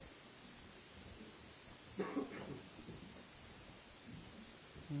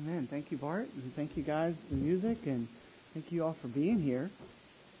Amen. Thank you, Bart, and thank you guys for the music, and thank you all for being here.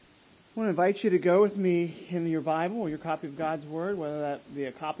 I want to invite you to go with me in your Bible or your copy of God's Word, whether that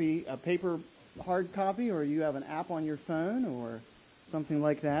be a paper hard copy, or you have an app on your phone or something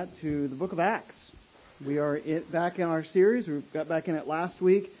like that, to the book of Acts. We are back in our series. We got back in it last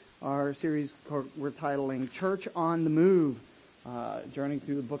week. Our series we're titling Church on the Move, journeying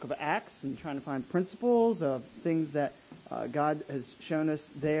through the book of Acts and trying to find principles of things that God has shown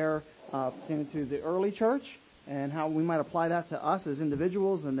us there pertaining to the early church and how we might apply that to us as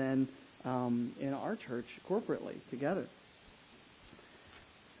individuals and then in our church corporately together.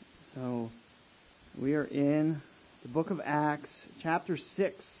 So we are in the book of Acts, chapter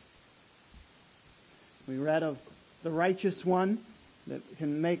 6. We read of the righteous one that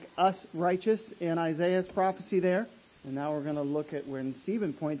can make us righteous in Isaiah's prophecy there. And now we're going to look at when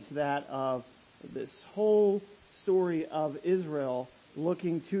Stephen points to that of this whole story of Israel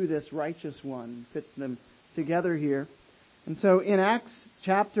looking to this righteous one, fits them together here. And so in Acts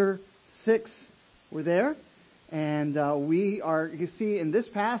chapter 6, we're there. And you see in this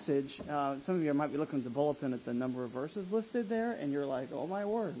passage, some of you might be looking at the bulletin at the number of verses listed there, and you're like, oh my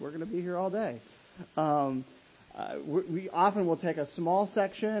word, we're going to be here all day. We often will take a small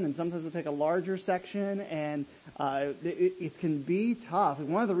section, and sometimes we'll take a larger section, and it can be tough. And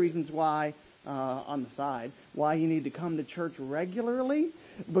one of the reasons why, on the side, why you need to come to church regularly,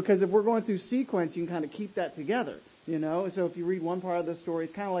 because if we're going through sequence, you can kind of keep that together, you know. So if you read one part of the story,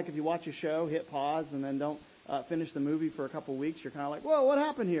 it's kind of like if you watch a show, hit pause, and then don't finish the movie for a couple weeks, you're kind of like, whoa, what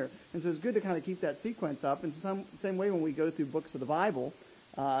happened here? And so it's good to kind of keep that sequence up. And same way when we go through books of the Bible,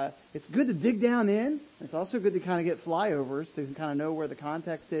 it's good to dig down in. It's also good to kind of get flyovers to kind of know where the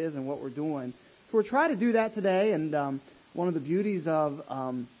context is and what we're doing. So we'll try to do that today. And one of the beauties of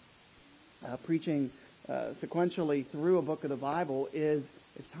preaching sequentially through a book of the Bible is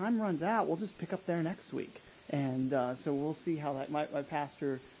if time runs out, we'll just pick up there next week. And so we'll see how that. My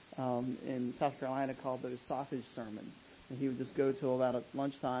pastor in South Carolina called those sausage sermons. And he would just go till about at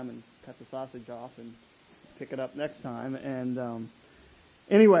lunchtime and cut the sausage off and pick it up next time. And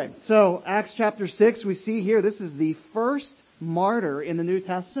anyway, so Acts chapter 6, we see here, this is the first martyr in the New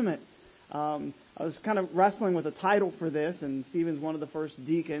Testament. I was kind of wrestling with a title for this, and Stephen's one of the first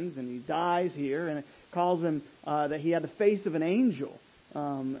deacons, and he dies here, and it calls him that he had the face of an angel.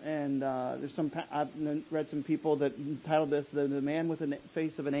 There's I've read some people that titled this the man with the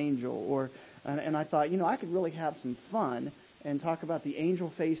face of an angel, and I thought, I could really have some fun and talk about the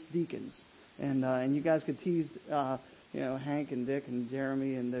angel-faced deacons, and you guys could tease, Hank and Dick and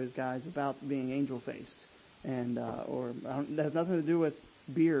Jeremy and those guys about being angel-faced, and it has nothing to do with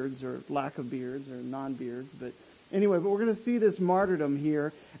beards or lack of beards or non-beards, but anyway, but we're going to see this martyrdom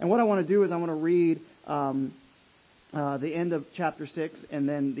here, and what I want to do is I want to read the end of chapter 6 and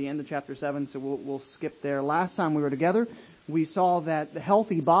then the end of chapter 7, so we'll skip there. Last time we were together, we saw that the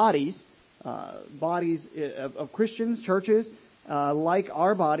healthy bodies of Christians, churches, like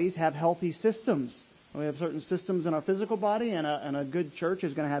our bodies, have healthy systems. We have certain systems in our physical body, and a good church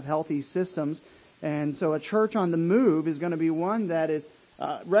is going to have healthy systems. And so a church on the move is going to be one that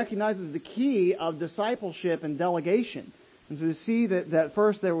recognizes the key of discipleship and delegation. And so we see that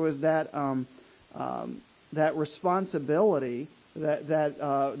first there was that responsibility,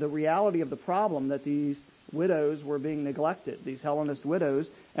 the reality of the problem that these widows were being neglected, these Hellenist widows,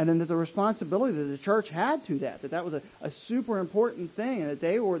 and then that the responsibility that the church had to that was a super important thing, and that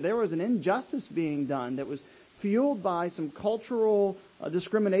there was an injustice being done that was fueled by some cultural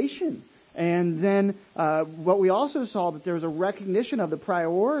discrimination. And then what we also saw, that there was a recognition of the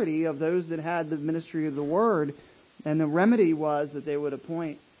priority of those that had the ministry of the word, and the remedy was that they would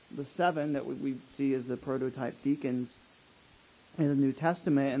appoint the 7 that we see as the prototype deacons in the New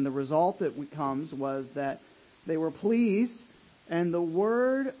Testament. And the result that comes was that they were pleased, and the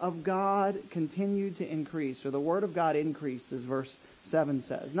word of God continued to increase, or the word of God increased, as verse 7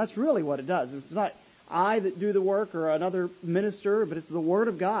 says. And that's really what it does. It's not I that do the work or another minister, but it's the word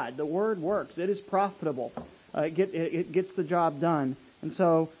of God. The word works. It is profitable. It gets the job done. And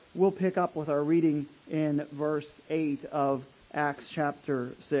so we'll pick up with our reading in verse 8 of Acts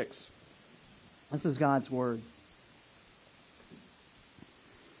chapter 6. This is God's word.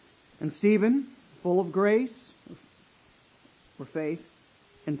 And Stephen, full of grace, or faith,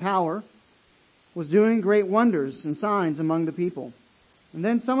 and power, was doing great wonders and signs among the people. And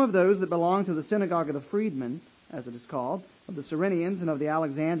then some of those that belonged to the synagogue of the freedmen, as it is called, of the Cyrenians and of the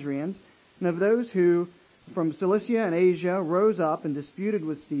Alexandrians, and of those who from Cilicia and Asia rose up and disputed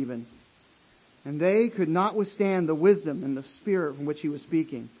with Stephen. And they could not withstand the wisdom and the spirit from which he was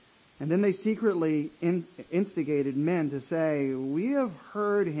speaking. And then they secretly instigated men to say, "We have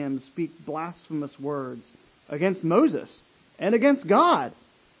heard him speak blasphemous words against Moses and against God."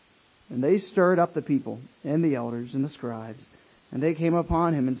 And they stirred up the people and the elders and the scribes, and they came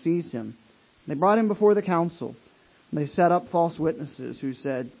upon him and seized him. They brought him before the council. And they set up false witnesses who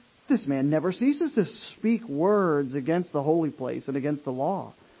said, "This man never ceases to speak words against the holy place and against the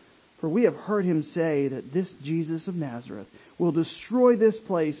law. For we have heard him say that this Jesus of Nazareth will destroy this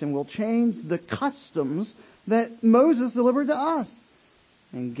place and will change the customs that Moses delivered to us."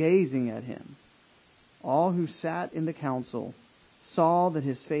 And gazing at him, all who sat in the council saw that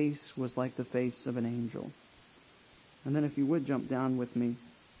his face was like the face of an angel. And then if you would jump down with me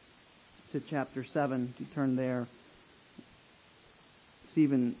to chapter 7, if you turn there,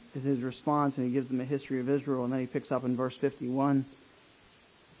 Stephen is his response, and he gives them a history of Israel, and then he picks up in verse 51.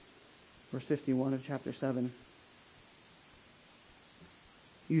 Verse 51 of chapter 7.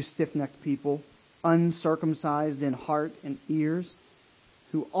 "You stiff-necked people, uncircumcised in heart and ears,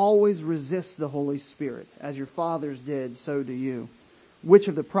 who always resist the Holy Spirit, as your fathers did, so do you. Which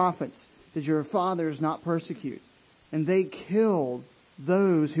of the prophets did your fathers not persecute? And they killed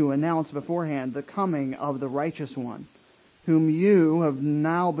those who announced beforehand the coming of the righteous one, whom you have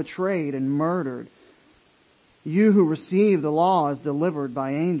now betrayed and murdered. You who received the law as delivered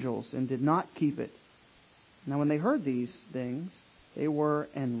by angels and did not keep it." Now when they heard these things, they were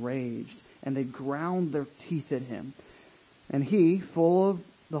enraged, and they ground their teeth at him. And he, full of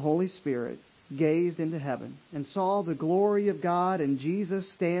the Holy Spirit, gazed into heaven and saw the glory of God and Jesus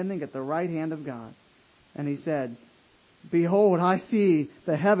standing at the right hand of God. And he said, "Behold, I see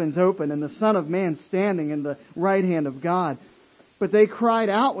the heavens open and the Son of Man standing in the right hand of God." But they cried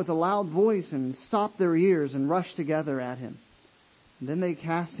out with a loud voice and stopped their ears and rushed together at him. And then they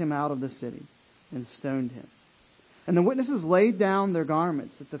cast him out of the city and stoned him. And the witnesses laid down their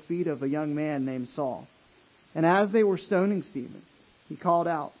garments at the feet of a young man named Saul. And as they were stoning Stephen, he called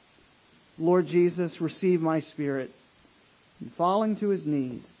out, "Lord Jesus, receive my spirit." And falling to his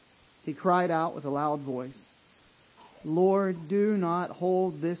knees, he cried out with a loud voice, "Lord, do not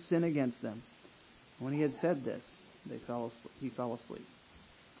hold this sin against them." When he had said this, he fell asleep.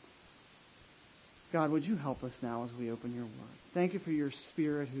 God, would you help us now as we open your word? Thank you for your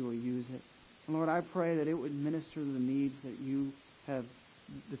Spirit who will use it. And Lord, I pray that it would minister to the needs that you have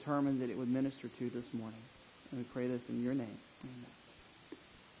determined that it would minister to this morning. And we pray this in your name. Amen.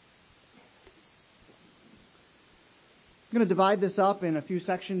 I'm going to divide this up in a few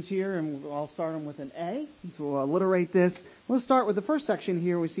sections here, and I'll start them with an A. So we'll alliterate this. We'll start with the first section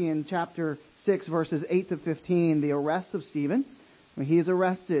here we see in chapter 6, verses 8 to 15, the arrest of Stephen. When he is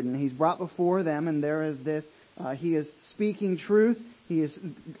arrested and he's brought before them, and there is this, he is speaking truth.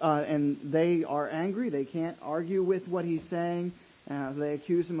 And they are angry. They can't argue with what he's saying. They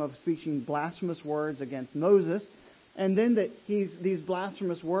accuse him of speaking blasphemous words against Moses. And then these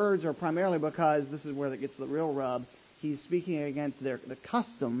blasphemous words are primarily because, this is where it gets the real rub, he's speaking against the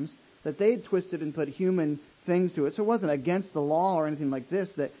customs that they had twisted and put human things to it. So it wasn't against the law or anything like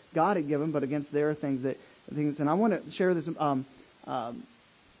this that God had given, but against their things. And I want to share this.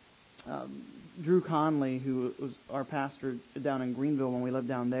 Drew Conley, who was our pastor down in Greenville when we lived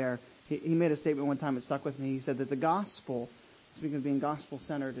down there, he made a statement one time that stuck with me. He said that the gospel, speaking of being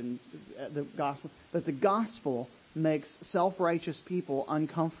gospel-centered and that the gospel makes self-righteous people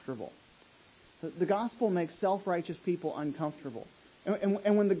uncomfortable. The gospel makes self-righteous people uncomfortable.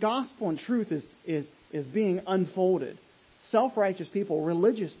 And when the gospel and truth is being unfolded, self-righteous people,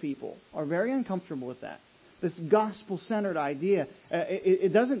 religious people, are very uncomfortable with that. This gospel-centered idea,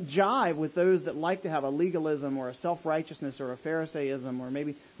 it doesn't jive with those that like to have a legalism or a self-righteousness or a Pharisaism, or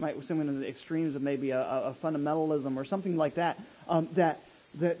maybe might swim into the extremes of maybe a fundamentalism or something like that.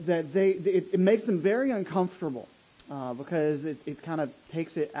 It makes them very uncomfortable because it kind of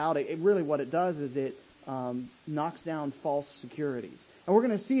takes it out. Really what it does is it knocks down false securities. And we're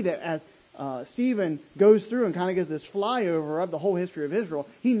going to see that as Stephen goes through and kind of gives this flyover of the whole history of Israel,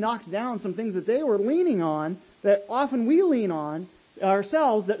 he knocks down some things that they were leaning on, that often we lean on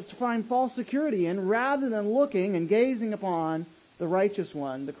ourselves, that to find false security in, rather than looking and gazing upon the righteous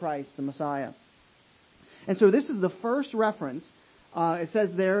one, the Christ, the Messiah. And so this is the first reference. It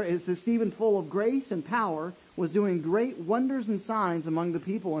says there is that Stephen, full of grace and power, was doing great wonders and signs among the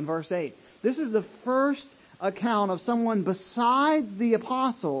people in verse 8. This is the first account of someone besides the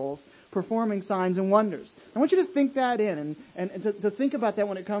apostles performing signs and wonders. I want you to think that in and to think about that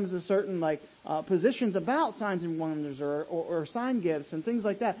when it comes to certain positions about signs and wonders or sign gifts and things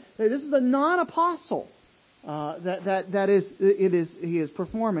like that. This is a non-apostle he is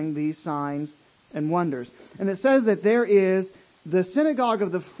performing these signs and wonders. And it says that there is the synagogue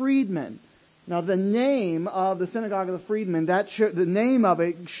of the freedmen. Now, the name of the synagogue of the freedmen, the name of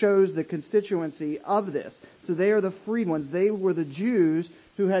it shows the constituency of this. So they are the freed ones. They were the Jews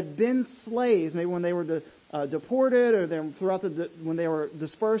who had been slaves, maybe when they were deported, or when they were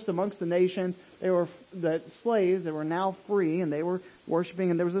dispersed amongst the nations. They were the slaves that were now free, and they were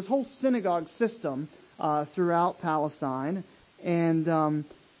worshiping. And there was this whole synagogue system throughout Palestine, and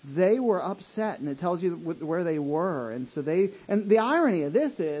they were upset, and it tells you where they were. And the irony of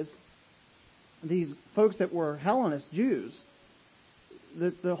this is, these folks that were Hellenist Jews,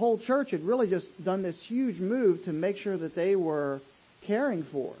 the whole church had really just done this huge move to make sure that they were caring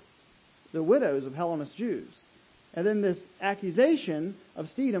for the widows of Hellenist Jews. And then this accusation of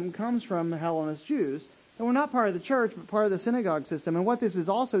Stephen comes from the Hellenist Jews, and were not part of the church, but part of the synagogue system. And what this is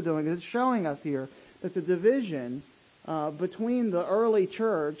also doing is it's showing us here that the division between the early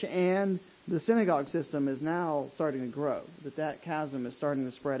church and the synagogue system is now starting to grow, that chasm is starting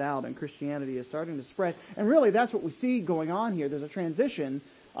to spread out, and Christianity is starting to spread. And really, that's what we see going on here. There's a transition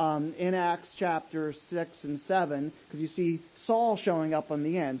in Acts chapter 6 and 7, because you see Saul showing up on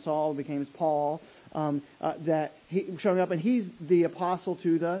the end. Saul becomes Paul, showing up, and he's the apostle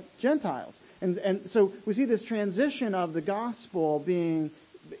to the Gentiles. And so we see this transition of the gospel being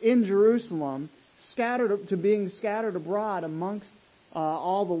in Jerusalem, being scattered abroad amongst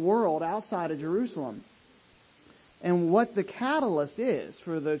all the world outside of Jerusalem. And what the catalyst is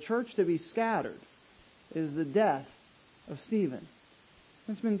for the church to be scattered is the death of Stephen.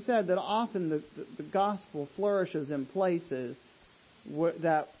 It's been said that often the gospel flourishes in places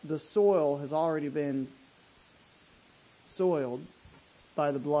that the soil has already been soiled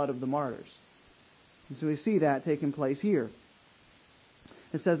by the blood of the martyrs. And so we see that taking place here.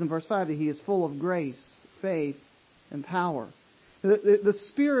 It says in verse 5 that he is full of grace, faith, and power. The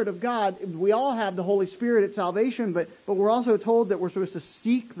Spirit of God, we all have the Holy Spirit at salvation, but we're also told that we're supposed to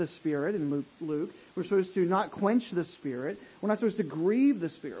seek the Spirit in Luke. We're supposed to not quench the Spirit. We're not supposed to grieve the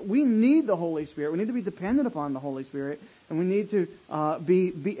Spirit. We need the Holy Spirit. We need to be dependent upon the Holy Spirit, and we need to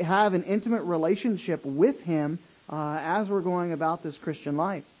have an intimate relationship with Him as we're going about this Christian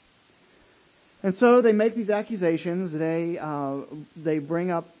life. And so they make these accusations. They bring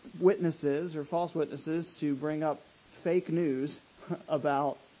up witnesses or false witnesses to bring up fake news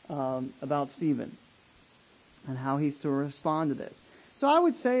about Stephen and how he's to respond to this. So I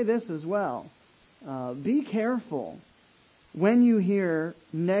would say this as well. Be careful when you hear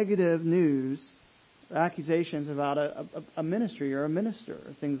negative news, accusations about a ministry or a minister,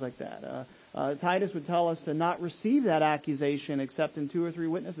 or things like that. Titus would tell us to not receive that accusation except in 2 or 3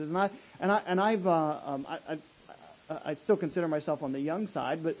 witnesses. I still consider myself on the young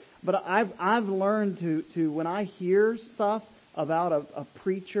side, but I've learned to when I hear stuff about a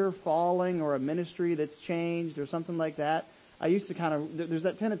preacher falling or a ministry that's changed or something like that, I used to there's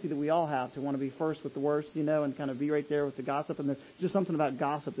that tendency that we all have to want to be first with the worst, and kind of be right there with the gossip. And there's just something about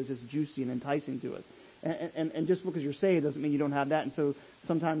gossip that's just juicy and enticing to us. And just because you're saved doesn't mean you don't have that. And so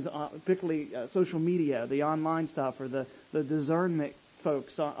sometimes, particularly social media, the online stuff, or the discernment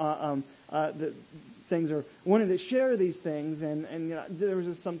folks, the things are wanting to share these things. And there was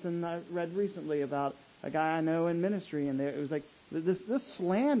just something I read recently about a guy I know in ministry, and it was like this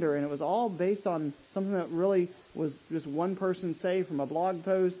slander, and it was all based on something that really was just one person say from a blog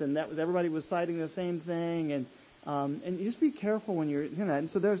post, and that was everybody was citing the same thing, and you just be careful when you're that. And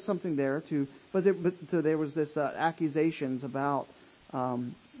so there's something there too. So there was this accusations about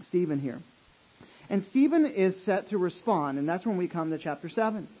Stephen here, and Stephen is set to respond, and that's when we come to chapter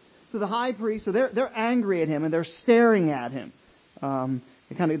 7. So the high priest, so they're angry at him and they're staring at him.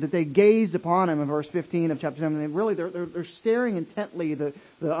 That they gazed upon him in verse 15 of chapter 7. And really, they're staring intently. The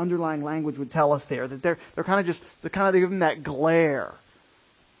underlying language would tell us there that they're giving that glare,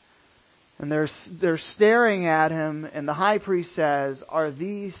 and they're staring at him. And the high priest says, "Are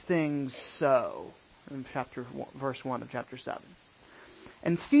these things so?" In verse 1 of chapter 7.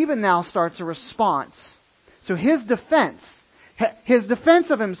 And Stephen now starts a response. So his defense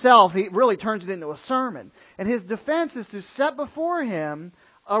of himself, he really turns it into a sermon. And his defense is to set before him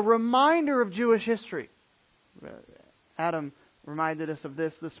a reminder of Jewish history. Adam reminded us of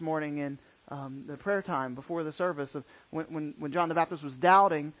this morning in the prayer time before the service, of when John the Baptist was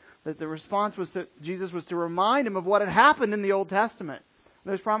doubting, that the response was Jesus was to remind him of what had happened in the Old Testament.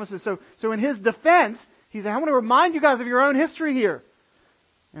 Those promises. So in his defense, he said, "I want to remind you guys of your own history here."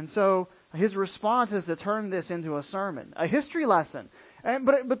 And so his response is to turn this into a sermon, a history lesson.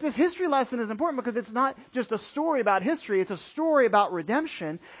 But this history lesson is important because it's not just a story about history. It's a story about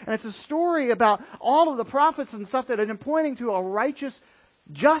redemption. And it's a story about all of the prophets and stuff that have been pointing to a righteous,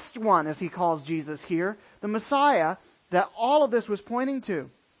 just one, as he calls Jesus here, the Messiah. that all of this was pointing to.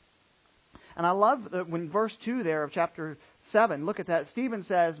 And I love that when verse 2 there of chapter 7, look at that. Stephen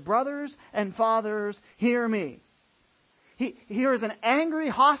says, "Brothers and fathers, hear me." He hears an angry,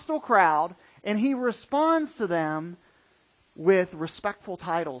 hostile crowd, and he responds to them with respectful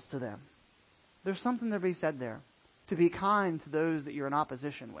titles to them. There's something to be said there. To be kind to those that you're in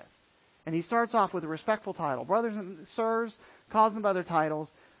opposition with. And he starts off with a respectful title. Brothers and sirs, calls them by their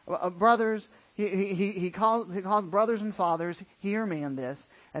titles. Brothers, he calls brothers and fathers, hear me in this.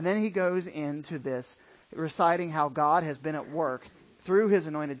 And then he goes into this, reciting how God has been at work through his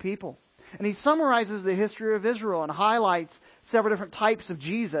anointed people. And he summarizes the history of Israel and highlights several different types of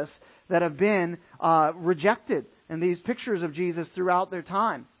Jesus that have been rejected, and these pictures of Jesus throughout their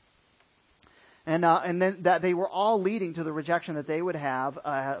time. And then that they were all leading to the rejection that they would have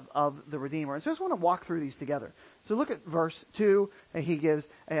of the Redeemer. And so I just want to walk through these together. So look at verse 2. He gives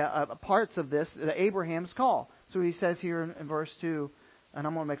parts of this, Abraham's call. So he says here in verse 2, and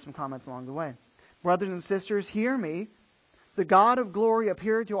I'm going to make some comments along the way. "Brothers and sisters, hear me. The God of glory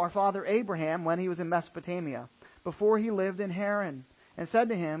appeared to our father Abraham when he was in Mesopotamia, before he lived in Haran, and said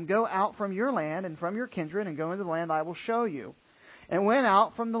to him, 'Go out from your land and from your kindred and go into the land I will show you.' And went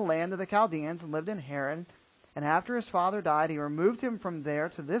out from the land of the Chaldeans and lived in Haran. And after his father died, he removed him from there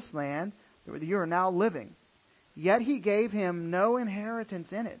to this land where you are now living. Yet he gave him no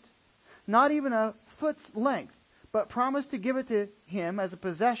inheritance in it, not even a foot's length, but promised to give it to him as a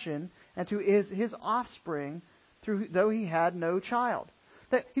possession and to his offspring, though he had no child."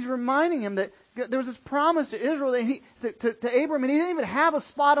 That he's reminding him that there was this promise to Israel, to Abram, and he didn't even have a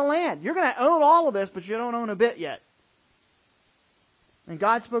spot of land. You're going to own all of this, but you don't own a bit yet. And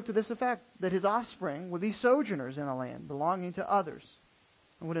God spoke to this effect, that his offspring would be sojourners in a land belonging to others,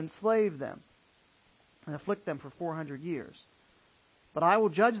 and would enslave them and afflict them for 400 years. "But I will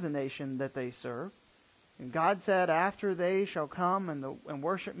judge the nation that they serve." And God said, "After they shall come and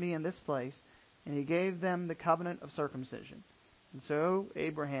worship me in this place," and he gave them the covenant of circumcision. And so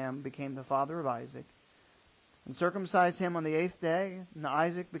Abraham became the father of Isaac, and circumcised him on the 8th day. And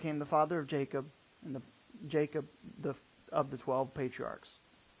Isaac became the father of Jacob, and Jacob of the 12 patriarchs.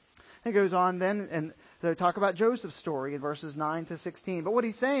 It goes on then, and they talk about Joseph's story in verses 9 to 16. But what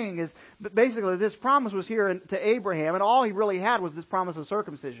he's saying is, basically, this promise was here to Abraham, and all he really had was this promise of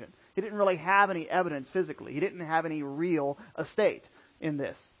circumcision. He didn't really have any evidence physically. He didn't have any real estate in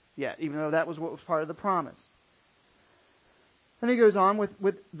this yet, even though that was what was part of the promise. Then he goes on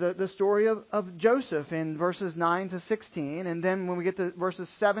with the story of Joseph in verses 9 to 16. And then when we get to verses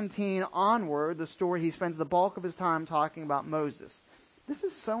 17 onward, the story, he spends the bulk of his time talking about Moses. This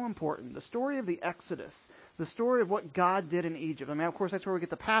is so important. The story of the Exodus, the story of what God did in Egypt. I mean, of course, that's where we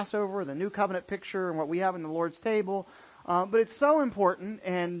get the Passover, the New Covenant picture, and what we have in the Lord's table. But it's so important,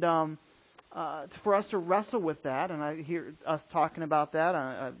 and for us to wrestle with that. And I hear us talking about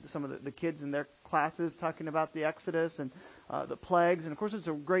that. Some of the kids in their classes talking about the Exodus and the plagues. And of course, it's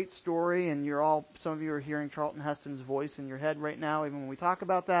a great story, and some of you are hearing Charlton Heston's voice in your head right now, even when we talk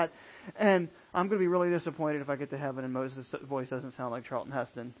about that. And I'm going to be really disappointed if I get to heaven and Moses' voice doesn't sound like Charlton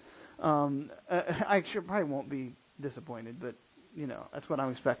Heston. I probably won't be disappointed, but that's what I'm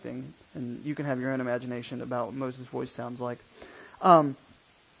expecting. And you can have your own imagination about what Moses' voice sounds like.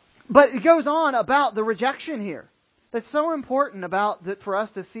 But it goes on about the rejection here. That's so important for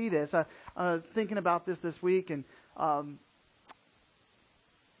us to see this. I was thinking about this week, and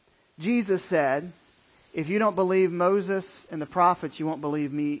Jesus said, "If you don't believe Moses and the prophets, you won't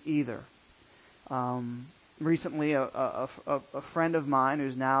believe me either." Recently, a friend of mine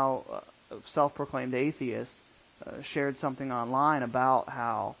who's now a self-proclaimed atheist shared something online about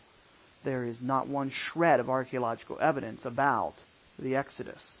how there is not one shred of archaeological evidence about the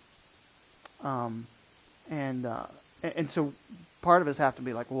Exodus. And so part of us have to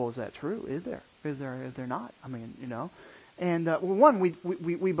be like, well, is that true? Is there? Is there not? I mean, And one,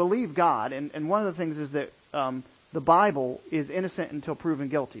 we believe God, and one of the things is that the Bible is innocent until proven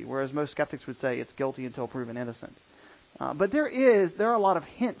guilty, whereas most skeptics would say it's guilty until proven innocent. But there are a lot of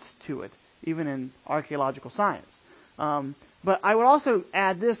hints to it, even in archaeological science. But I would also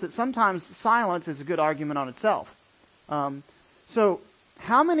add this, that sometimes silence is a good argument on itself. So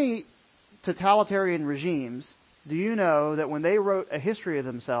how many totalitarian regimes do you know that when they wrote a history of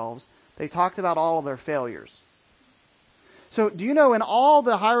themselves, they talked about all of their failures? So do you know in all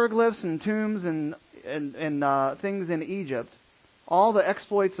the hieroglyphs and tombs and things in Egypt, all the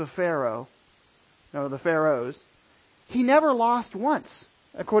exploits of Pharaoh, the pharaohs, he never lost once,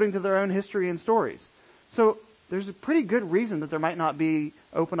 according to their own history and stories. So there's a pretty good reason that there might not be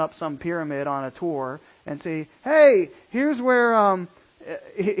open up some pyramid on a tour and say, hey, here's where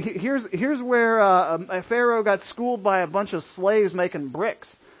Here's where a Pharaoh got schooled by a bunch of slaves making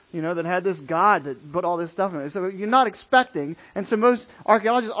bricks, that had this god that put all this stuff in it. So you're not expecting, and so most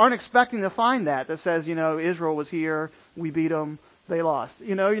archaeologists aren't expecting to find that says, Israel was here, we beat them, they lost.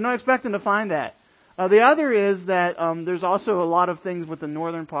 You're not expecting to find that. The other is that there's also a lot of things with the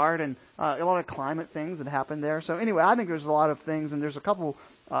northern part and a lot of climate things that happen there. So anyway, I think there's a lot of things, and there's a couple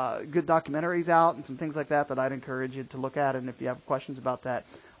good documentaries out and some things like that I'd encourage you to look at. And if you have questions about that,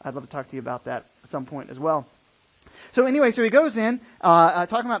 I'd love to talk to you about that at some point as well. So anyway, so he goes in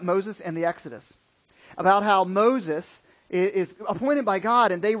talking about Moses and the Exodus, about how Moses is appointed by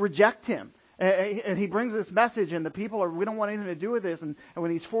God and they reject him. And he brings this message, and the people we don't want anything to do with this. And when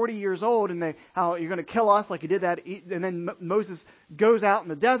he's 40 years old, and how you're going to kill us like you did that. And then Moses goes out in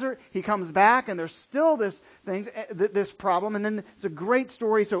the desert. He comes back, and there's still this problem. And then it's a great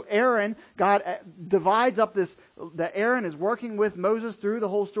story. So Aaron, God divides up that Aaron is working with Moses through the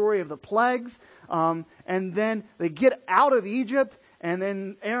whole story of the plagues. And then they get out of Egypt. And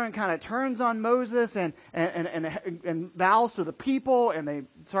then Aaron kind of turns on Moses and vows to the people, and they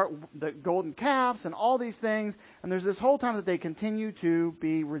start the golden calves and all these things. And there's this whole time that they continue to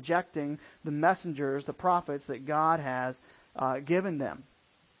be rejecting the messengers, the prophets that God has given them.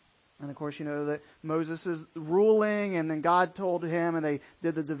 And of course, that Moses is ruling, and then God told him, and they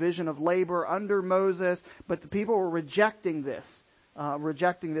did the division of labor under Moses. But the people were rejecting this.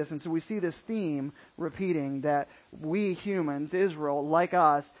 And so we see this theme repeating that we humans, Israel, like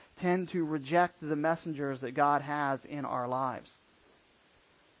us, tend to reject the messengers that God has in our lives.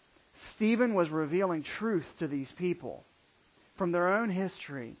 Stephen was revealing truth to these people from their own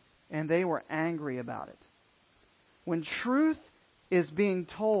history, and they were angry about it. When truth is being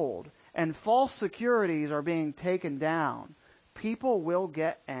told and false securities are being taken down, people will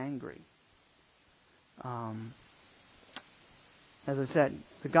get angry. As I said,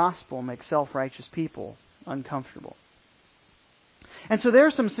 the gospel makes self-righteous people uncomfortable. And so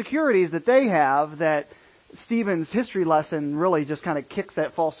there's some securities that they have that Stephen's history lesson really just kind of kicks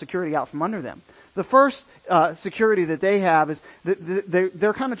that false security out from under them. The first security that they have is that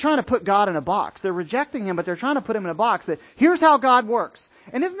they're kind of trying to put God in a box. They're rejecting him, but they're trying to put him in a box that here's how God works.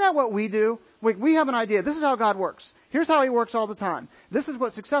 And isn't that what we do? We have an idea. This is how God works. Here's how he works all the time. This is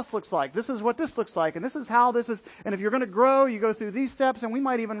what success looks like. This is what this looks like. And this is how this is. And if you're going to grow, you go through these steps. And we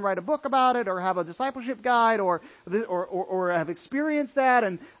might even write a book about it or have a discipleship guide or have experienced that.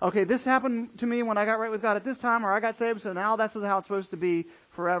 And, okay, this happened to me when I got right with God at this time, or I got saved, so now that's how it's supposed to be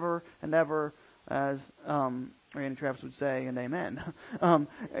forever and ever, as Randy Travis would say, and amen.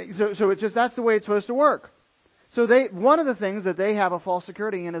 So it's just that's the way it's supposed to work. So one of the things that they have a false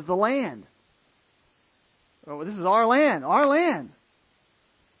security in is the land. Oh, this is our land, our land.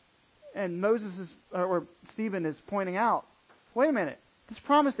 And Stephen is pointing out, wait a minute, this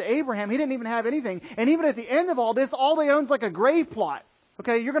promise to Abraham, he didn't even have anything. And even at the end of all this, all they own is like a grave plot.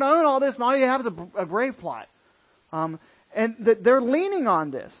 Okay, you're going to own all this, and all you have is a grave plot. And they're leaning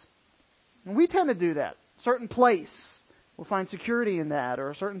on this. And we tend to do that. A certain place, we'll find security in that, or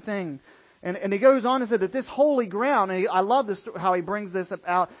a certain thing. And he goes on to say that this holy ground, and I love this, how he brings this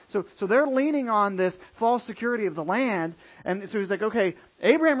out. So they're leaning on this false security of the land. And so he's like, okay,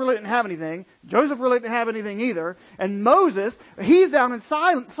 Abraham really didn't have anything. Joseph really didn't have anything either. And Moses, he's down in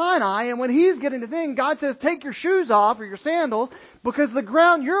Sinai. And when he's getting the thing, God says, take your shoes off or your sandals because the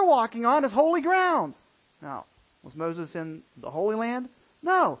ground you're walking on is holy ground. Now, was Moses in the Holy Land?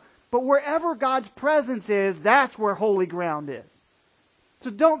 No. But wherever God's presence is, that's where holy ground is.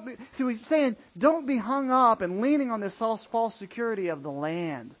 So he's saying, don't be hung up and leaning on this false security of the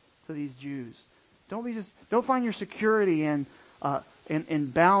land to these Jews. Don't find your security in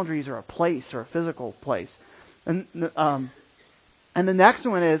boundaries or a place or a physical place. And the next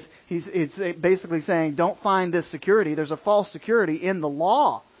one is it's basically saying, don't find this security. There's a false security in the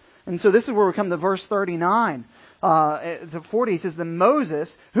law. And so this is where we come to verse 39. To 40, he says, then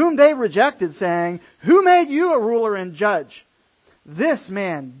Moses, whom they rejected, saying, who made you a ruler and judge? This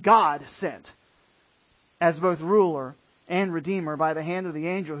man God sent as both ruler and redeemer by the hand of the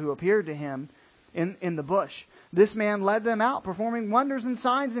angel who appeared to him in the bush. This man led them out, performing wonders and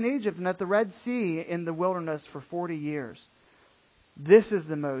signs in Egypt and at the Red Sea in the wilderness for 40 years. This is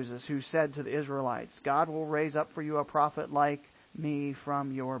the Moses who said to the Israelites, God will raise up for you a prophet like me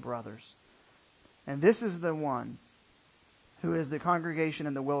from your brothers. And this is the one who is the congregation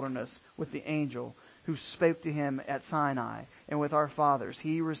in the wilderness with the angel who spoke to him at Sinai and with our fathers.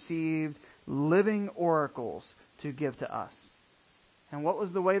 He received living oracles to give to us. And what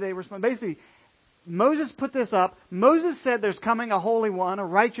was the way they responded? Basically, Moses put this up. Moses said there's coming a holy one, a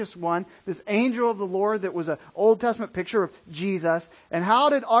righteous one, this angel of the Lord that was an Old Testament picture of Jesus. And how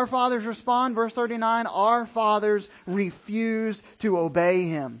did our fathers respond? Verse 39, our fathers refused to obey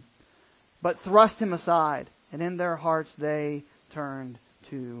him, but thrust him aside, and in their hearts they turned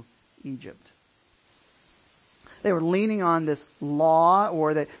to Egypt. They were leaning on this law,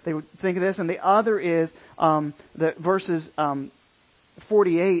 or they would think of this. And the other is the verses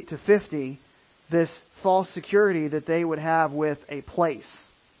 48 to 50, this false security that they would have with a place.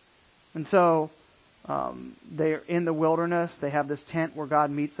 And so they're in the wilderness. They have this tent where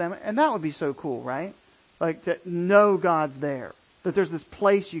God meets them. And that would be so cool, right? Like to know God's there, that there's this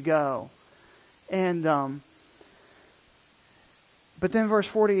place you go. And but then verse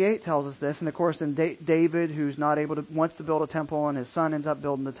 48 tells us this. And of course, then David, who's not able to, wants to build a temple, and his son ends up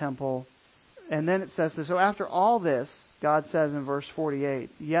building the temple. And then it says this. So after all this, God says in verse 48,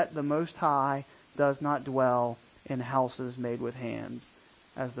 yet the Most High does not dwell in houses made with hands,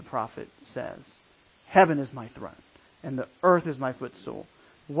 as the prophet says. Heaven is my throne, and the earth is my footstool.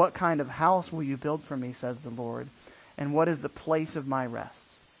 What kind of house will you build for me, says the Lord? And what is the place of my rest?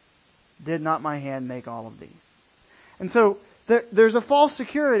 Did not my hand make all of these? And so there's a false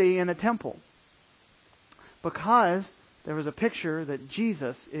security in a temple, because there was a picture that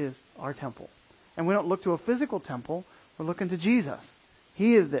Jesus is our temple. And we don't look to a physical temple, we're looking to Jesus.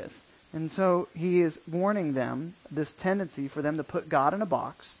 He is this. And so he is warning them, this tendency for them to put God in a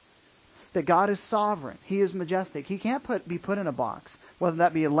box, that God is sovereign. He is majestic. He can't be put in a box, whether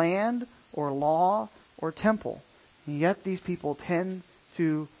that be land or law or temple. And yet these people tend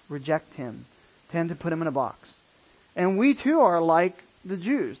to reject him, tend to put him in a box. And we too are like the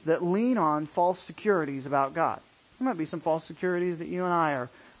Jews that lean on false securities about God. There might be some false securities that you and I are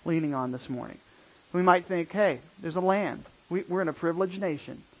leaning on this morning. We might think, hey, there's a land. We're in a privileged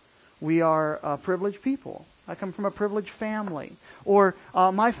nation. We are a privileged people. I come from a privileged family. Or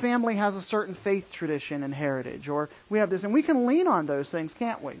my family has a certain faith tradition and heritage. Or we have this. And we can lean on those things,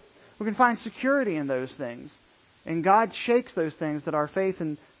 can't we? We can find security in those things. And God shakes those things that our faith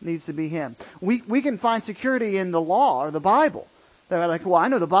needs to be Him. We can find security in the law or the Bible. They're like, well, I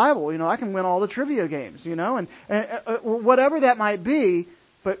know the Bible. I can win all the trivia games, and whatever that might be.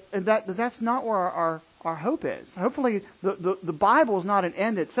 But that's not where our hope is. Hopefully, the Bible is not an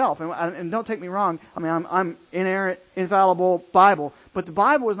end itself. And don't take me wrong. I mean, I'm inerrant, infallible Bible. But the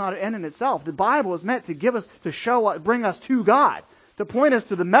Bible is not an end in itself. The Bible is meant to give us, bring us to God, to point us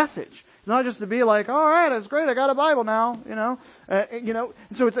to the message. It's not just to be like, all right, that's great. I got a Bible now,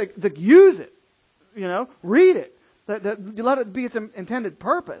 So it's like to use it, read it. You let it be its intended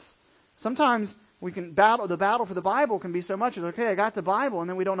purpose. Sometimes we can the battle for the Bible can be so much as, okay, I got the Bible, and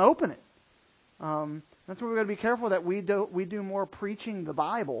then we don't open it. That's where we've got to be careful that we do more preaching the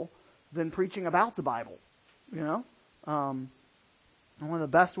Bible than preaching about the Bible. And one of the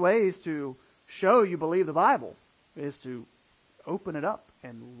best ways to show you believe the Bible is to open it up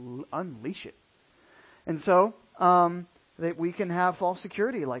and unleash it. And so that we can have false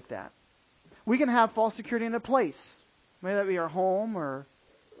security like that. We can have false security in a place. May that be our home or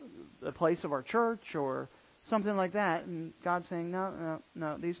the place of our church or something like that. And God's saying, no,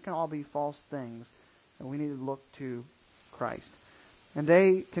 these can all be false things. And we need to look to Christ. And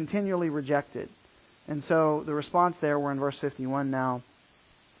they continually rejected. And so the response there, we're in verse 51 now.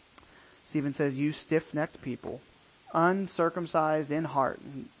 Stephen says, you stiff-necked people, uncircumcised in heart.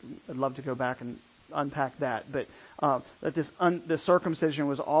 And I'd love to go back and unpack that. But that the circumcision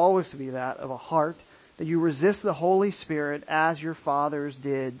was always to be that of a heart, that you resist the Holy Spirit as your fathers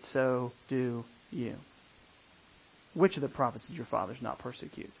did, so do you. Which of the prophets did your fathers not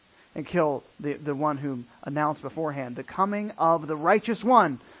persecute and kill the one whom announced beforehand the coming of the righteous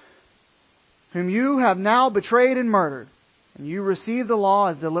one, whom you have now betrayed and murdered, and you received the law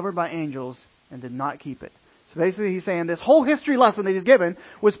as delivered by angels and did not keep it. So basically he's saying this whole history lesson that he's given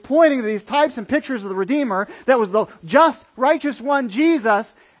was pointing to these types and pictures of the Redeemer that was the just, righteous one,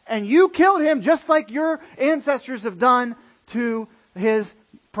 Jesus, and you killed him just like your ancestors have done to his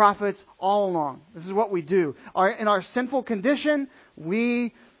prophets all along. This is what we do. In our sinful condition,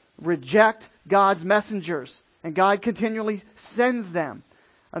 we reject God's messengers, and God continually sends them.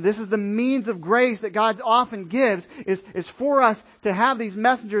 This is the means of grace that God often gives, is for us to have these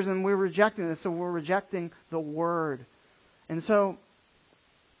messengers, and we're rejecting this, so we're rejecting the Word. And so,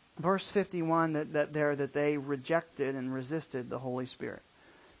 verse 51, that they rejected and resisted the Holy Spirit.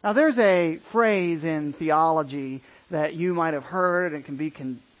 Now there's a phrase in theology that you might have heard and can be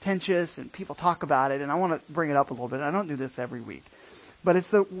contentious, and people talk about it, and I want to bring it up a little bit. I don't do this every week. But it's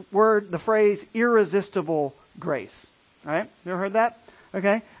the phrase irresistible grace. All right? You ever heard that?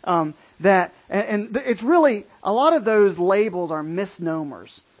 Okay? It's really, a lot of those labels are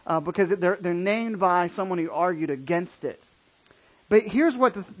misnomers because they're named by someone who argued against it. But here's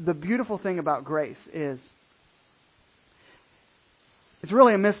what the beautiful thing about grace is. It's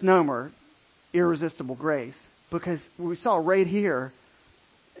really a misnomer, irresistible grace, because we saw right here,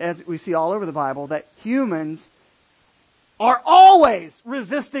 as we see all over the Bible, that humans are always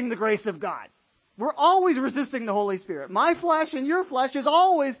resisting the grace of God. We're always resisting the Holy Spirit. My flesh and your flesh is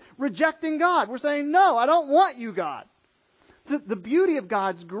always rejecting God. We're saying, no, I don't want you, God. So the beauty of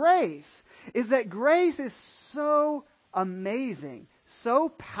God's grace is that grace is so amazing, so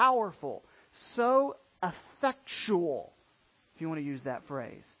powerful, so effectual, if you want to use that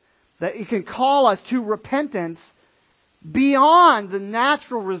phrase, that it can call us to repentance beyond the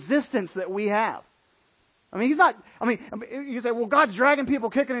natural resistance that we have. I mean, you say, well, God's dragging people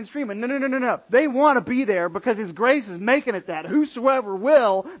kicking and screaming. No. They want to be there because His grace is making it that. Whosoever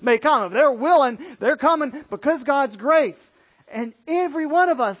will may come. If they're willing, they're coming because God's grace. And every one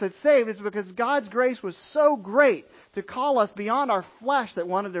of us that's saved is because God's grace was so great to call us beyond our flesh that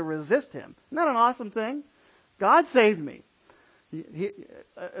wanted to resist Him. Isn't that an awesome thing? God saved me.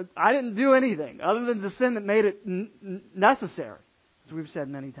 I didn't do anything other than the sin that made it necessary, as we've said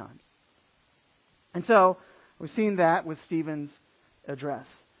many times. And so, we've seen that with Stephen's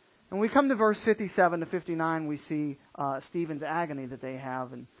address. And when we come to verse 57 to 59, we see Stephen's agony that they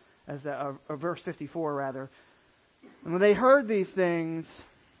have, and or verse 54 rather. And when they heard these things,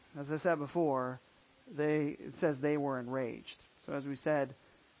 as I said before, it says they were enraged. So as we said,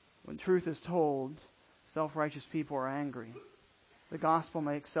 when truth is told, self-righteous people are angry. The gospel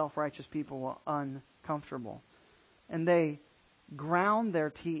makes self-righteous people uncomfortable. And they ground their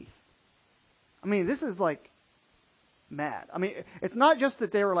teeth. I mean, this is like mad. I mean, it's not just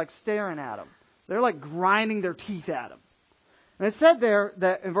that they were like staring at him. They're like grinding their teeth at him. And it said there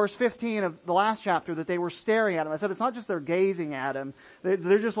that in verse 15 of the last chapter that they were staring at him. I said it's not just they're gazing at him.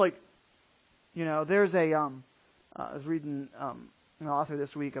 They're just like, there's a, I was reading an author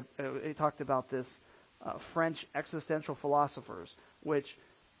this week. He talked about this French existential philosophers, which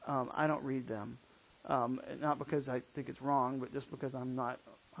I don't read them. Not because I think it's wrong, but just because I'm not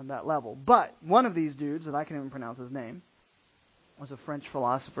on that level. But one of these dudes, that I can't even pronounce his name, was a French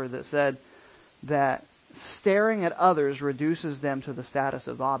philosopher that said that staring at others reduces them to the status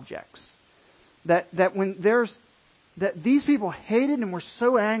of objects. That these people hated and were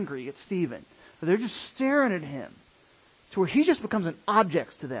so angry at Stephen that they're just staring at him to where he just becomes an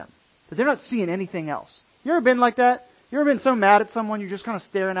object to them. That they're not seeing anything else. You ever been like that? You ever been so mad at someone you're just kind of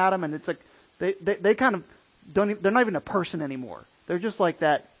staring at them and it's like they kind of they're not even a person anymore. They're just like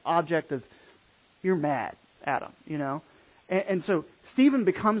that object of, you're mad at them, And so Stephen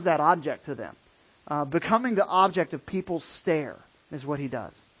becomes that object to them. Becoming the object of people's stare is what he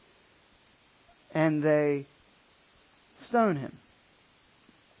does. And they stone him,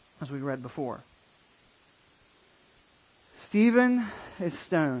 as we read before. Stephen is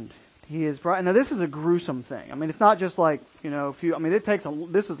stoned. He is brought. Now this is a gruesome thing. I mean, it's not just like,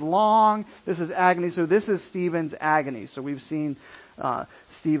 this is long, this is agony. So this is Stephen's agony. So we've seen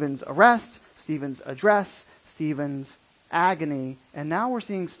Stephen's arrest, Stephen's address, Stephen's agony, and now we're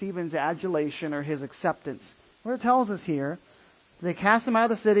seeing Stephen's adulation or his acceptance. Where it tells us here, they cast him out of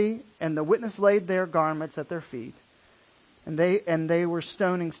the city, and the witness laid their garments at their feet, and they were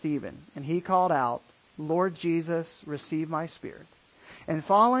stoning Stephen. And he called out, Lord Jesus, receive my spirit. And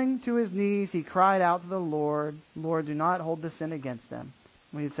falling to his knees, he cried out to the Lord, Lord, do not hold this sin against them.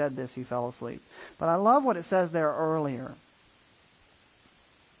 When he said this, he fell asleep. But I love what it says there earlier.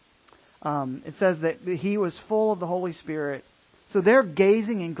 It says that he was full of the Holy Spirit. So they're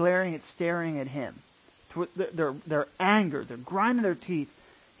gazing and glaring and staring at him. They're angered. They're grinding their teeth.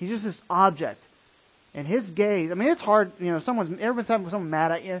 He's just this object. And his gaze, I mean, it's hard, everyone's having someone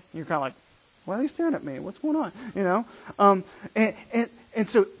mad at you, and you're kind of like, why are they staring at me? What's going on?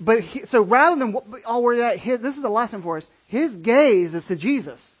 So rather than where that, this is a lesson for us. His gaze is to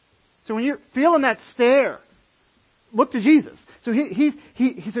Jesus. So when you're feeling that stare, look to Jesus. So he's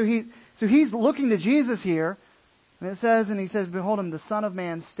looking to Jesus here, and he says, behold him, the Son of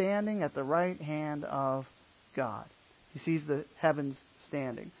Man standing at the right hand of God. He sees the heavens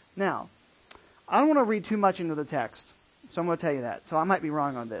standing. Now, I don't want to read too much into the text, so I'm going to tell you that. So I might be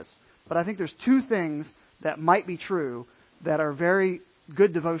wrong on this. But I think there's two things that might be true that are very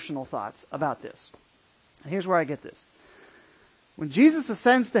good devotional thoughts about this. And here's where I get this. When Jesus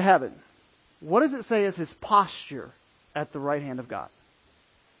ascends to heaven, what does it say is his posture at the right hand of God?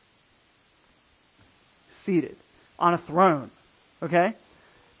 Seated on a throne. Okay?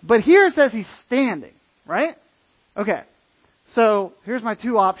 But here it says he's standing, right? Okay. So here's my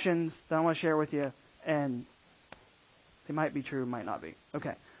two options that I want to share with you, and they might be true, might not be.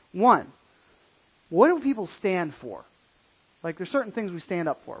 Okay. One, what do people stand for? Like, there's certain things we stand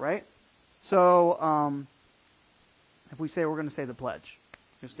up for, right? So, if we say we're going to say the pledge,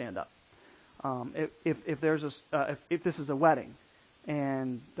 you stand up. If this is a wedding,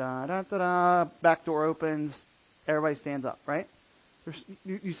 and back door opens, everybody stands up, right?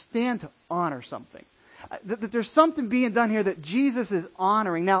 You stand to honor something. There's something being done here that Jesus is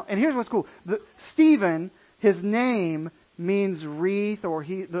honoring. Now, and here's what's cool. Stephen, his name means wreath, or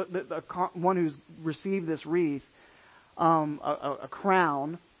the one who's received this wreath, a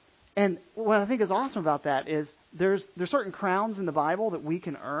crown. And what I think is awesome about that is there's certain crowns in the Bible that we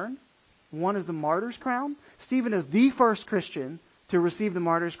can earn. One is the martyr's crown. Stephen is the first Christian to receive the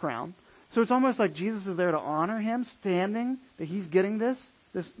martyr's crown. So it's almost like Jesus is there to honor him, standing, that he's getting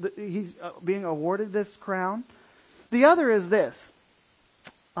he's being awarded this crown. The other is this.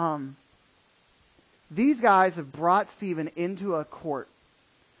 These guys have brought Stephen into a court.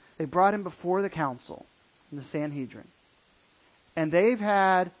 They brought him before the council, the Sanhedrin. And they've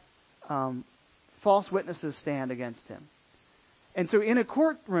had false witnesses stand against him. And so in a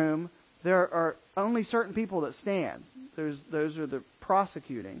courtroom, there are only certain people that stand. Those are the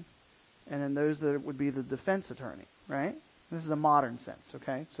prosecuting, and then those that would be the defense attorney, right? This is a modern sense,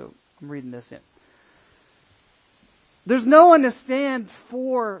 okay? So I'm reading this in. There's no one to stand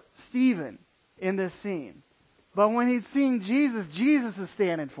for Stephen in this scene. But when he's seeing Jesus, Jesus is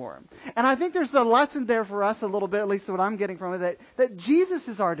standing for him. And I think there's a lesson there for us a little bit, at least what I'm getting from it, that Jesus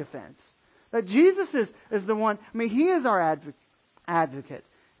is our defense. That Jesus is the one, he is our advocate.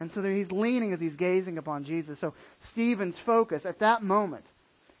 And so he's leaning as he's gazing upon Jesus. So Stephen's focus at that moment,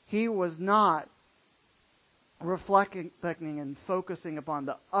 he was not reflecting and focusing upon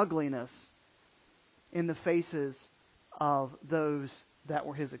the ugliness in the faces of those that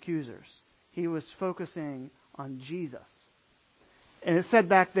were his accusers. He was focusing on Jesus. And it said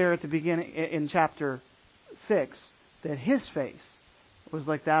back there at the beginning in chapter 6 that his face was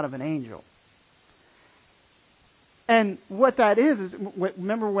like that of an angel. And what that is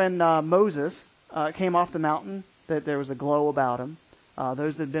remember when Moses came off the mountain, that there was a glow about him.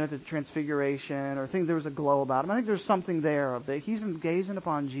 Those that had been at the Transfiguration or things, there was a glow about him. I think there's something there of that he's been gazing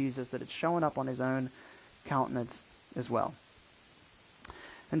upon Jesus, that it's showing up on his own countenance as well.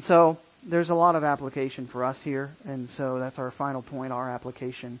 And so there's a lot of application for us here. And so that's our final point, our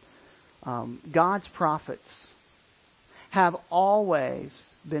application. God's prophets have always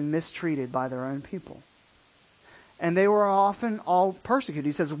been mistreated by their own people. And they were often all persecuted.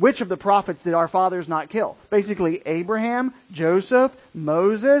 He says, which of the prophets did our fathers not kill? Basically, Abraham, Joseph,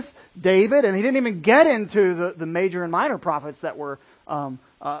 Moses, David, and he didn't even get into the major and minor prophets that were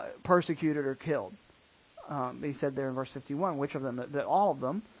persecuted or killed. He said there in verse 51, which of them? That all of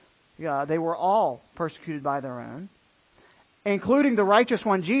them, they were all persecuted by their own, including the righteous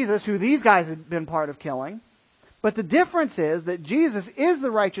one, Jesus, who these guys had been part of killing. But the difference is that Jesus is the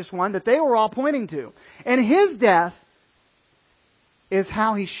righteous one that they were all pointing to. And his death is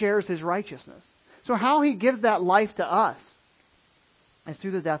how he shares his righteousness. So how he gives that life to us is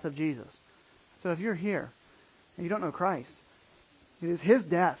through the death of Jesus. So if you're here and you don't know Christ, it is his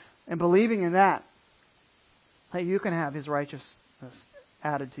death and believing in that you can have his righteousness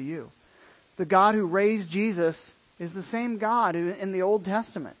added to you. The God who raised Jesus is the same God in the Old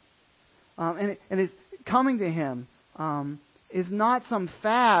Testament. And is coming to him is not some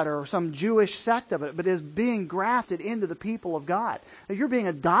fad or some Jewish sect of it, but is being grafted into the people of God. Now, you're being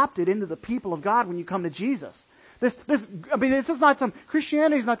adopted into the people of God when you come to Jesus. This is not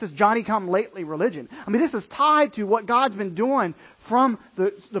Christianity is not this Johnny-come-lately religion. This is tied to what God's been doing from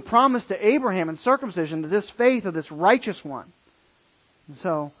the promise to Abraham and circumcision to this faith of this righteous one. And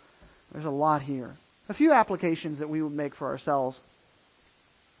so, there's a lot here. A few applications that we would make for ourselves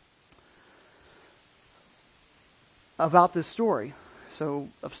about this story. So,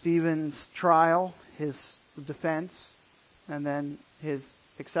 of Stephen's trial, his defense, and then his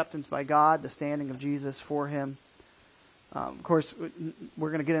acceptance by God, the standing of Jesus for him. Of course, we're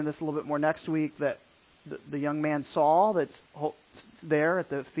going to get into this a little bit more next week, that the young man Saul that's there at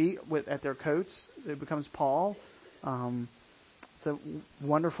the feet at their coats, it becomes Paul. It's a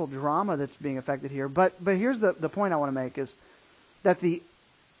wonderful drama that's being affected here. But here's the point I want to make is that the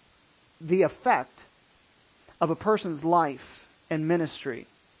effect of a person's life and ministry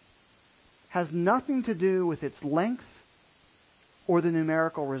has nothing to do with its length or the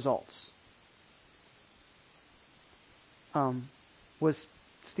numerical results. Was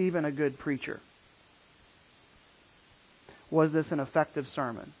Stephen a good preacher? Was this an effective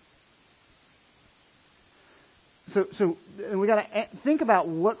sermon? So we got to think about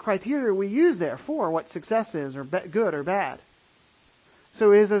what criteria we use there for what success is, or good or bad.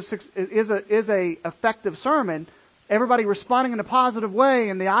 So is a effective sermon everybody responding in a positive way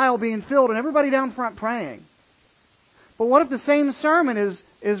and the aisle being filled and everybody down front praying? But what if the same sermon is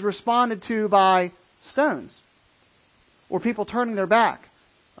responded to by stones or people turning their back?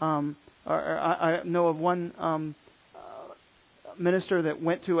 I know of one minister that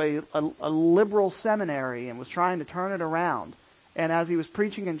went to a liberal seminary and was trying to turn it around. And as he was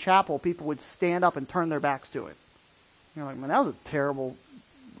preaching in chapel, people would stand up and turn their backs to him. You're like, man, that was a terrible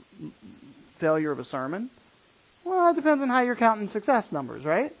failure of a sermon. Well, it depends on how you're counting success numbers,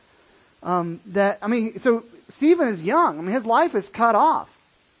 right? So Stephen is young. I mean, his life is cut off.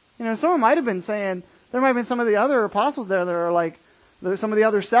 Someone might have been saying, there might have been some of the other apostles there that are like, some of the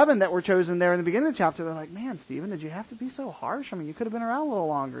other 7 that were chosen there in the beginning of the chapter. They're like, man, Stephen, did you have to be so harsh? I mean, you could have been around a little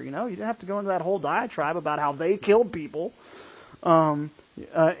longer, You didn't have to go into that whole diatribe about how they killed people. That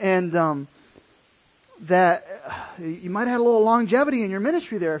you might have had a little longevity in your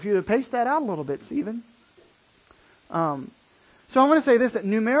ministry there if you'd have paced that out a little bit, Stephen. So I'm going to say this, that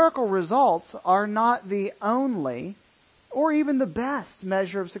numerical results are not the only or even the best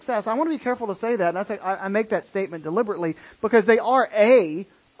measure of success. I want to be careful to say that, and I make that statement deliberately because they are a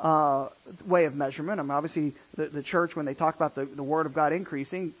way of measurement. I mean, obviously, the church, when they talk about the Word of God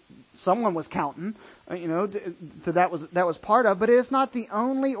increasing, someone was counting, so that was part of, but it is not the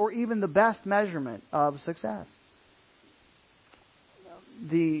only or even the best measurement of success.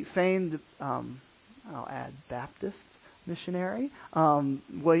 The famed, I'll add Baptist missionary,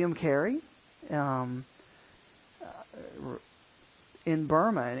 William Carey, in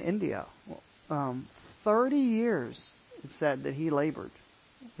Burma, in India, 30 years, it said that he labored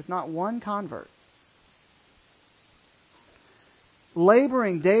with not one convert.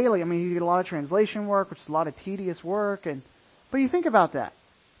 Laboring daily. I mean, he did a lot of translation work, which is a lot of tedious work. But you think about that.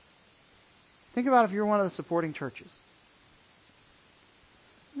 Think about if you're one of the supporting churches.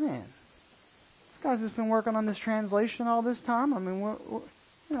 Man, this guy's just been working on this translation all this time. I mean,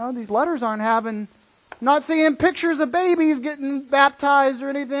 these letters aren't having... Not seeing pictures of babies getting baptized or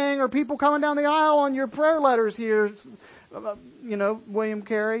anything, or people coming down the aisle on your prayer letters here, William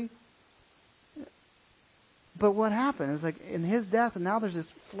Carey. But what happened is, like, in his death, and now there's this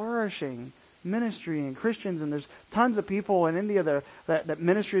flourishing ministry and Christians, and there's tons of people in India that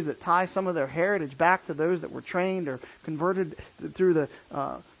ministries that tie some of their heritage back to those that were trained or converted through the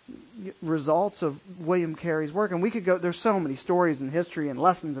results of William Carey's work. And we could go, there's so many stories and history and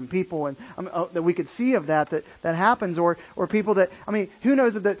lessons and people and that we could see of that happens, or people that, I mean, who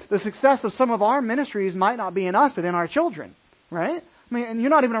knows that the success of some of our ministries might not be in us, but in our children, right? I mean, and you're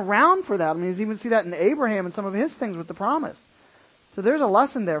not even around for that. I mean, you even see that in Abraham and some of his things with the promise. So there's a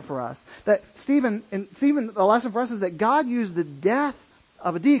lesson there for us. That Stephen, the lesson for us is that God used the death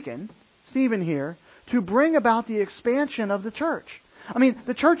of a deacon, Stephen here, to bring about the expansion of the church. I mean,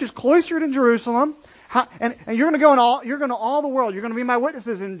 the church is cloistered in Jerusalem, and you're going to go all the world. You're going to be my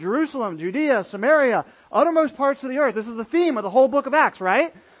witnesses in Jerusalem, Judea, Samaria, uttermost parts of the earth. This is the theme of the whole book of Acts,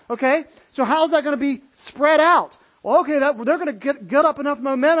 right? Okay? So how's that going to be spread out? Well, okay, they're going to get up enough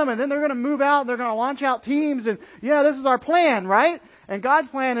momentum, and then they're going to move out, and they're going to launch out teams, and this is our plan, right? And God's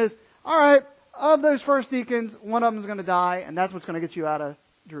plan is, all right, of those first deacons, one of them is going to die, and that's what's going to get you out of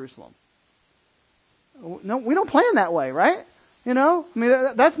Jerusalem. No, we don't plan that way, right? I mean,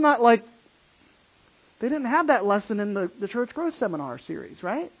 that's not like, they didn't have that lesson in the church growth seminar series,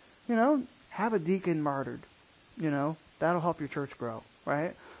 right? Have a deacon martyred. That'll help your church grow,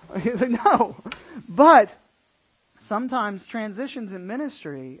 right? No. But sometimes transitions in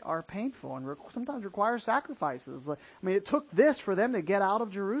ministry are painful and sometimes require sacrifices. I mean, it took this for them to get out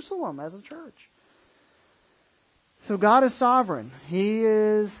of Jerusalem as a church. So God is sovereign. He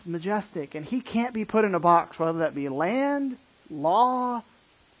is majestic, and He can't be put in a box, whether that be land, law,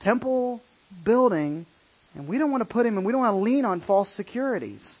 temple, building, and we don't want to put Him, and we don't want to lean on false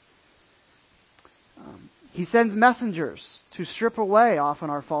securities. He sends messengers to strip away often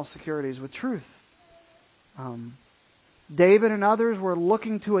our false securities with truth. David and others were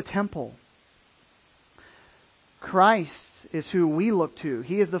looking to a temple. Christ is who we look to.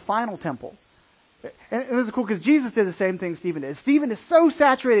 He is the final temple. And it was cool because Jesus did the same thing Stephen did. Stephen is so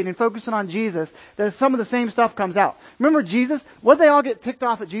saturated in focusing on Jesus that some of the same stuff comes out. Remember Jesus? What did they all get ticked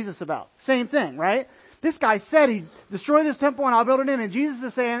off at Jesus about? Same thing, right? This guy said he'd destroy this temple and I'll build it in. And Jesus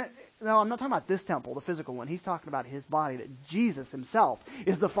is saying, no, I'm not talking about this temple, the physical one. He's talking about His body, that Jesus Himself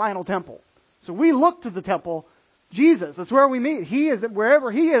is the final temple. So we look to the temple, Jesus. That's where we meet. He is, wherever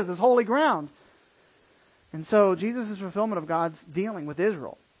He is holy ground. And so Jesus is fulfillment of God's dealing with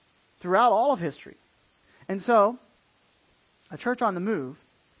Israel throughout all of history. And so, a church on the move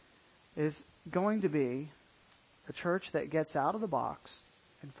is going to be a church that gets out of the box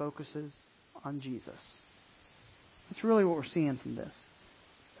and focuses on Jesus. That's really what we're seeing from this.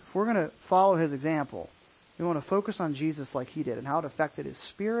 If we're going to follow his example, we want to focus on Jesus like he did and how it affected his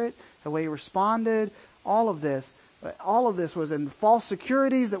spirit, the way he responded, all of this. All of this was in the false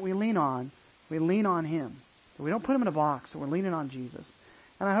securities that we lean on. We lean on him. We don't put him in a box, we're leaning on Jesus.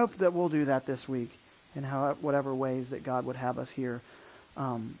 And I hope that we'll do that this week in whatever ways that God would have us here.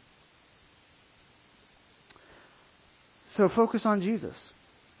 So focus on Jesus.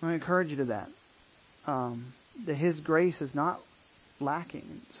 I encourage you to that. That his grace is not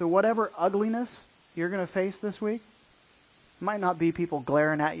lacking. So whatever ugliness you're going to face this week, it might not be people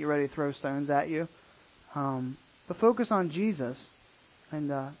glaring at you, ready to throw stones at you. But focus on Jesus, and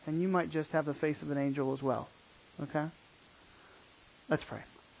you might just have the face of an angel as well. Okay? Let's pray.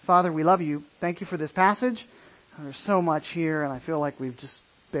 Father, we love you. Thank you for this passage. There's so much here, and I feel like we've just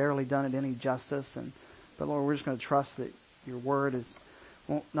barely done it any justice. But Lord, we're just going to trust that your word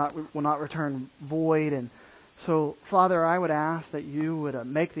will not return void. And so, Father, I would ask that you would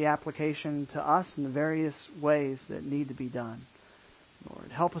make the application to us in the various ways that need to be done.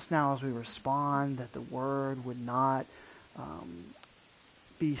 Lord, help us now as we respond, that the word would not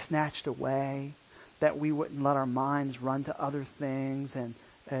be snatched away, that we wouldn't let our minds run to other things and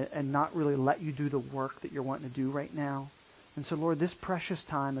not really let you do the work that you're wanting to do right now. And so, Lord, this precious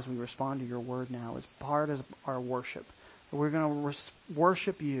time as we respond to your word now is part of our worship. We're going to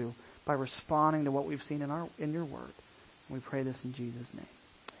worship you by responding to what we've seen in your word. And we pray this in Jesus' name.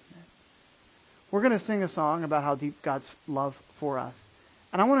 Amen. We're going to sing a song about how deep God's love for us.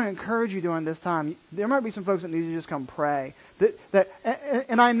 And I want to encourage you during this time. There might be some folks that need to just come pray.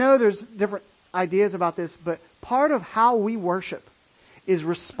 And I know there's different ideas about this, but part of how we worship is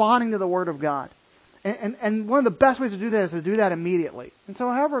responding to the Word of God. And one of the best ways to do that is to do that immediately. And so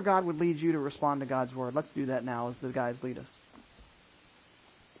however God would lead you to respond to God's Word, let's do that now as the guys lead us.